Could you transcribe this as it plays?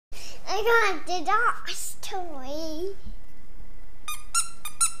I got the dog's toy.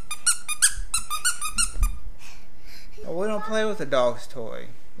 Oh, we don't play with the dog's toy.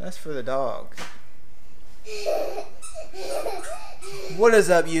 That's for the dogs. What is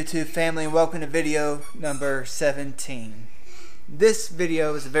up, YouTube family, and welcome to video number 17. This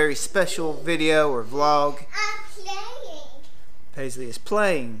video is a very special video or vlog. I'm playing. Paisley is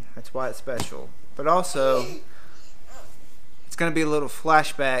playing, that's why it's special. But also, it's going to be a little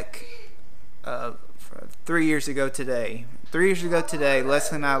flashback for 3 years ago today. 3 years ago today,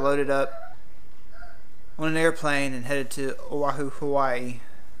 Leslie and I loaded up on an airplane and headed to Oahu, Hawaii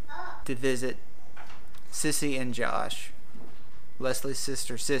to visit Sissy and Josh. Leslie's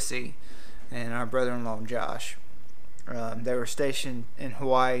sister Sissy and our brother-in-law Josh. They were stationed in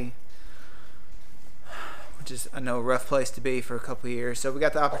Hawaii, which is, I know, a rough place to be for a couple of years. So we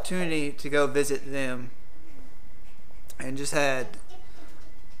got the opportunity to go visit them and just had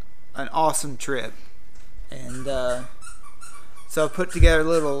an awesome trip. And so I put together a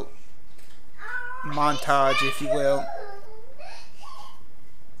little montage, if you will.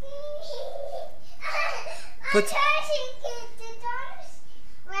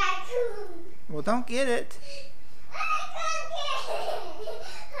 Well, don't get it.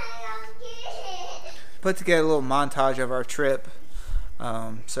 Put together a little montage of our trip.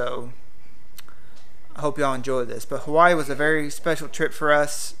 So I hope y'all enjoy this. But Hawaii was a very special trip for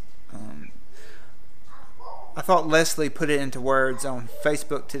us. I thought Leslie put it into words on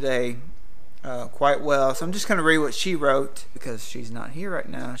Facebook today quite well. So I'm just going to read what she wrote because she's not here right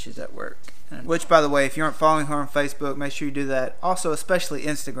now. She's at work. Which, by the way, if you aren't following her on Facebook, make sure you do that. Also, especially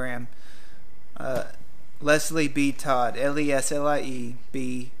Instagram. Leslie B. Todd. Leslie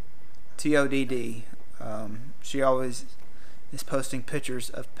B. Todd. She always is posting pictures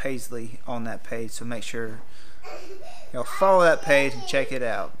of Paisley on that page, so make sure y'all follow that page and check it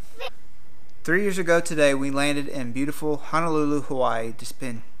out. 3 years ago today, we landed in beautiful Honolulu, Hawaii to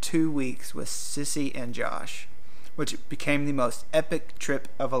spend 2 weeks with Sissy and Josh, which became the most epic trip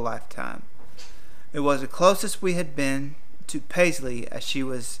of a lifetime. It was the closest we had been to Paisley, as she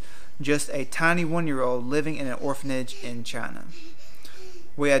was just a tiny 1-year-old living in an orphanage in China.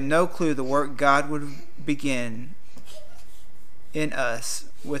 We had no clue the work God would begin in us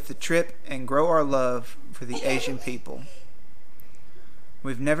with the trip and grow our love for the Asian people.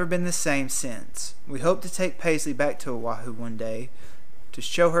 We've never been the same since. We hope to take Paisley back to Oahu one day to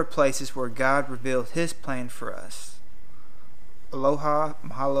show her places where God revealed His plan for us. Aloha,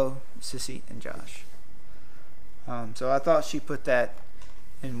 mahalo, Sissy, and Josh. So I thought she put that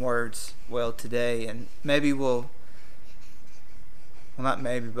in words well today, and maybe well, not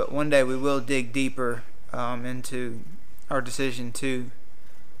maybe, but one day we will dig deeper into our decision to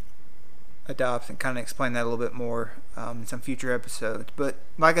adopt and kind of explain that a little bit more in some future episodes. But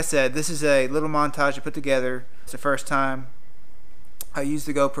like I said, this is a little montage I put together. It's the first time I used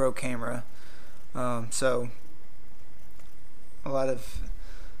the GoPro camera, so a lot of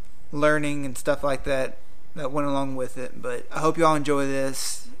learning and stuff like that went along with it. But I hope y'all enjoy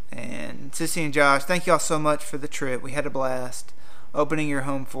this. And Sissy and Josh, thank y'all so much for the trip. We had a blast opening your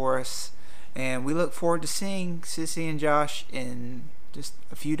home for us, and we look forward to seeing Sissy and Josh in just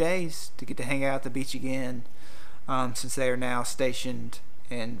a few days to get to hang out at the beach again, since they are now stationed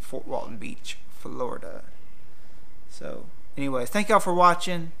in Fort Walton Beach, Florida. So anyways, thank y'all for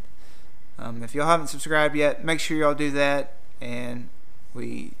watching. If y'all haven't subscribed yet, make sure y'all do that, and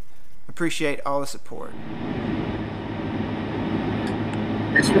we appreciate all the support.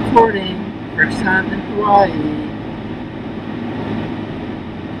 It's recording. First time in Hawaii.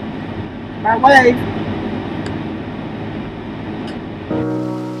 My wife.